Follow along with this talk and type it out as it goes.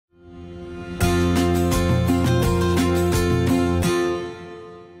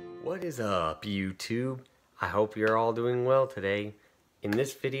is up, YouTube? I hope you're all doing well today. In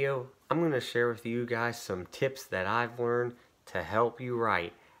this video, I'm going to share with you guys some tips that I've learned to help you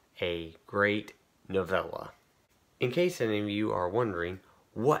write a great novella. In case any of you are wondering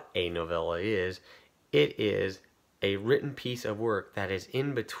what a novella is, it is a written piece of work that is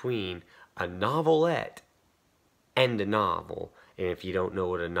in between a novelette and a novel. And if you don't know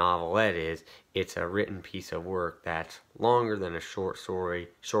what a novelette is, it's a written piece of work that's longer than a short story,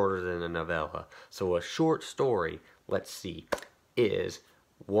 shorter than a novella. So a short story, let's see, is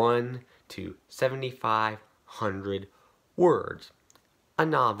 1 to 7,500 words. A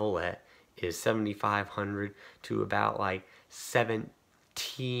novelette is 7,500 to about like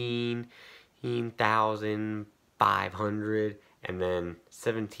 17,500, and then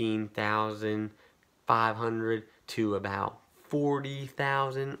 17,500 to about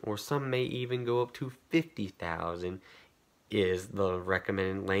 40,000, or some may even go up to 50,000 is the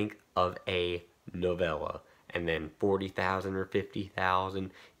recommended length of a novella. And then 40,000 or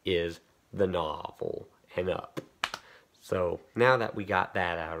 50,000 is the novel and up. So now that we got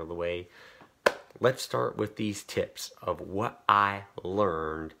that out of the way, let's start with these tips of what I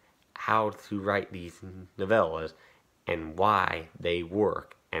learned how to write these novellas and why they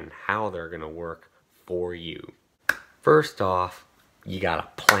work and how they're going to work for you. First off, you gotta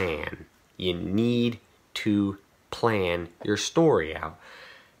plan. You need to plan your story out.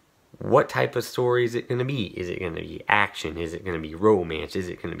 What type of story is it going to be? Is it going to be action? Is it going to be romance? Is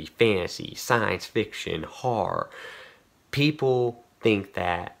it going to be fantasy, science fiction, horror? People think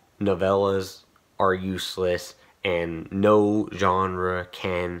that novellas are useless and no genre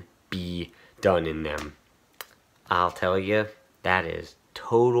can be done in them. I'll tell you, that is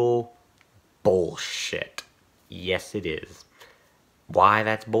total bullshit. Yes, it is. Why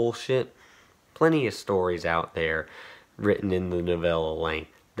that's bullshit? Plenty of stories out there written in the novella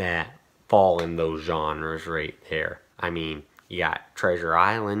length that fall in those genres right there. I mean, you got Treasure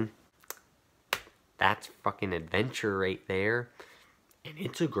Island. That's fucking adventure right there. And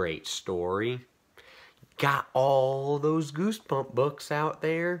it's a great story. Got all those Goosebump books out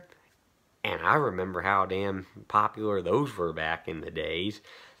there. And I remember how damn popular those were back in the days.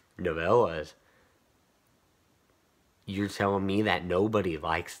 Novellas. You're telling me that nobody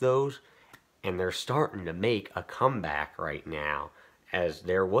likes those? And they're starting to make a comeback right now. As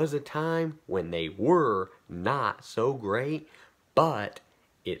there was a time when they were not so great, but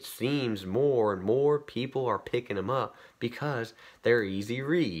it seems more and more people are picking them up because they're easy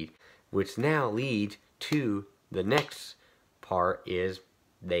read. Which now leads to the next part is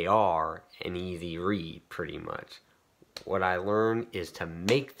they are an easy read pretty much. What I learned is to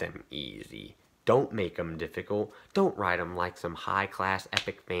make them easy. Don't make them difficult. Don't write them like some high-class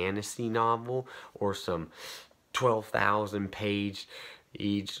epic fantasy novel or some 12,000 page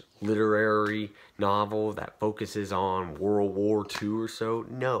each literary novel that focuses on World War II or so.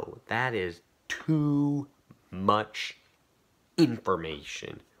 No, that is too much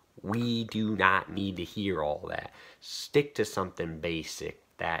information. We do not need to hear all that. Stick to something basic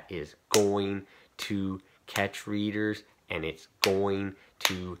that is going to catch readers and it's going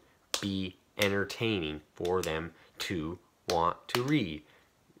to be entertaining for them to want to read.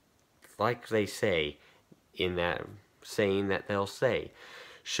 Like they say in that saying that they'll say,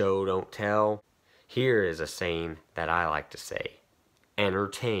 show don't tell. Here is a saying that I like to say,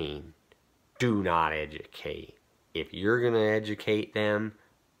 entertain, do not educate. If you're gonna educate them,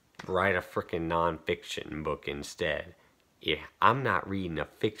 write a frickin' non-fiction book instead. I'm not reading a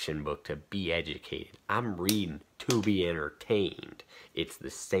fiction book to be educated. I'm reading to be entertained. It's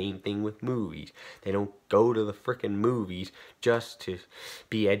the same thing with movies. They don't go to the frickin' movies just to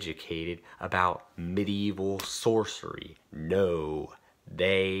be educated about medieval sorcery. No,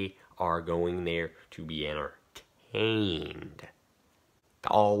 they are going there to be entertained.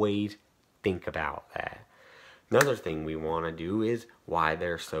 Always think about that. Another thing we want to do is, why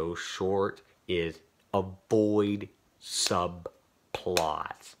they're so short, is avoid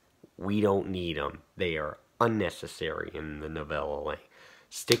subplots. We don't need them. They are unnecessary in the novella length.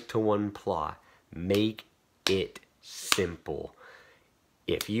 Stick to one plot. Make it simple.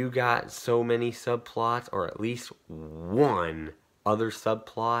 If you got so many subplots, or at least one other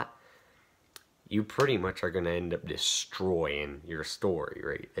subplot, you pretty much are going to end up destroying your story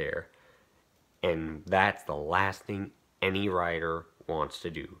right there. And that's the last thing any writer wants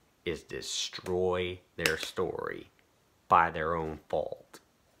to do, is destroy their story by their own fault.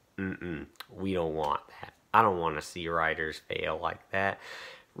 We don't want that. I don't want to see writers fail like that.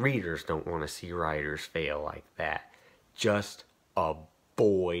 Readers don't want to see writers fail like that. Just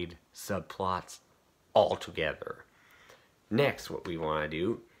avoid subplots altogether. Next, what we want to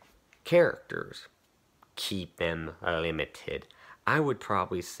do Characters, keep them limited. I would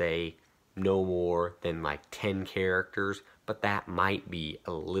probably say no more than like 10 characters, but that might be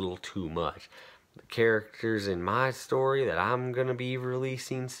a little too much. The characters in my story that I'm going to be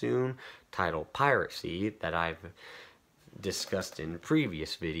releasing soon, titled Piracy, that I've discussed in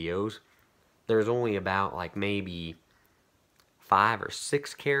previous videos, there's only about like maybe 5 or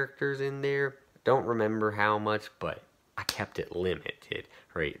 6 characters in there. Don't remember how much, but I kept it limited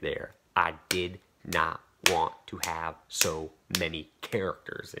right there. I did not want to have so many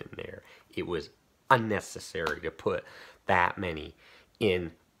characters in there. It was unnecessary to put that many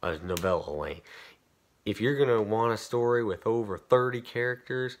in a novella length. If you're going to want a story with over 30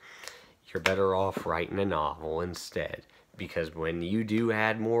 characters, you're better off writing a novel instead. Because when you do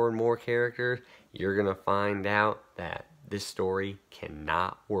add more and more characters, you're going to find out that this story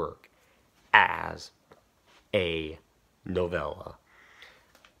cannot work as a novella.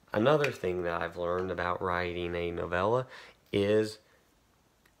 Another thing that I've learned about writing a novella is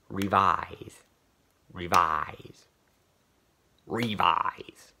revise. Revise.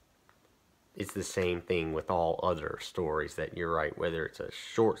 Revise. It's the same thing with all other stories that you write, whether it's a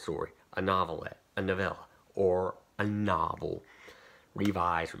short story, a novelette, a novella, or a novel.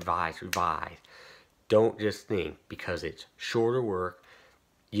 Revise, revise, revise. Don't just think because it's shorter work,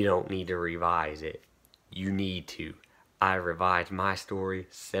 you don't need to revise it. You need to. I revised my story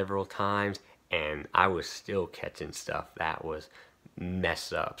several times, and I was still catching stuff that was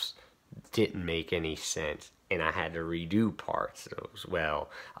mess ups. Didn't make any sense, and I had to redo parts as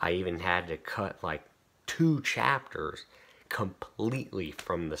well. I even had to cut like 2 chapters completely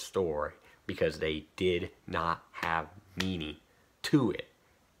from the story because they did not have meaning to it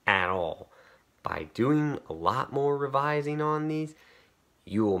at all. By doing a lot more revising on these,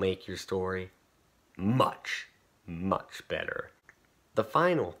 you will make your story much better. The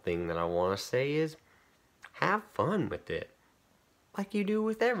final thing that I want to say is have fun with it. Like you do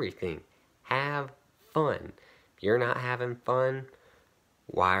with everything. Have fun. If you're not having fun,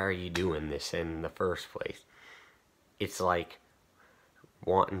 why are you doing this in the first place? It's like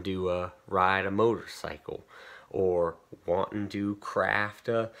wanting to ride a motorcycle or wanting to craft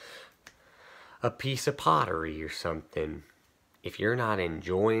a piece of pottery or something. If you're not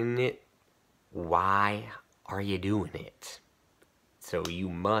enjoying it, why are you doing it? So you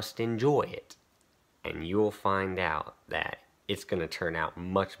must enjoy it, and you'll find out that it's going to turn out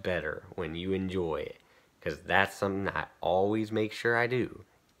much better when you enjoy it, because that's something I always make sure I do,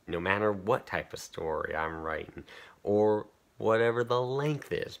 no matter what type of story I'm writing or whatever the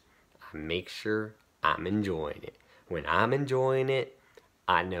length is. I make sure I'm enjoying it. When I'm enjoying it,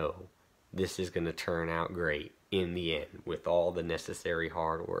 I know this is going to turn out great in the end with all the necessary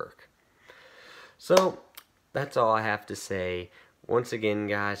hard work. So that's all I have to say. Once again,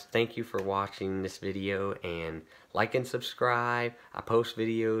 guys, thank you for watching this video, and like and subscribe. I post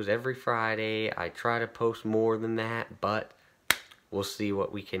videos every Friday. I try to post more than that, but we'll see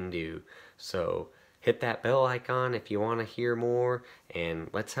what we can do. So hit that bell icon if you want to hear more, and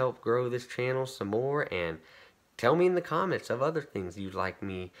let's help grow this channel some more, and tell me in the comments of other things you'd like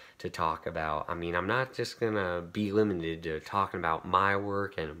me to talk about. I mean, I'm not just going to be limited to talking about my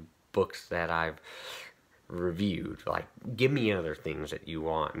work and books that I've reviewed. Like, give me other things that you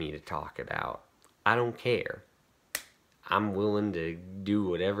want me to talk about. I don't care. I'm willing to do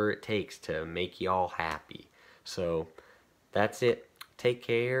whatever it takes to make y'all happy. So, that's it. Take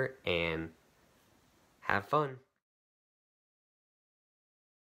care and have fun.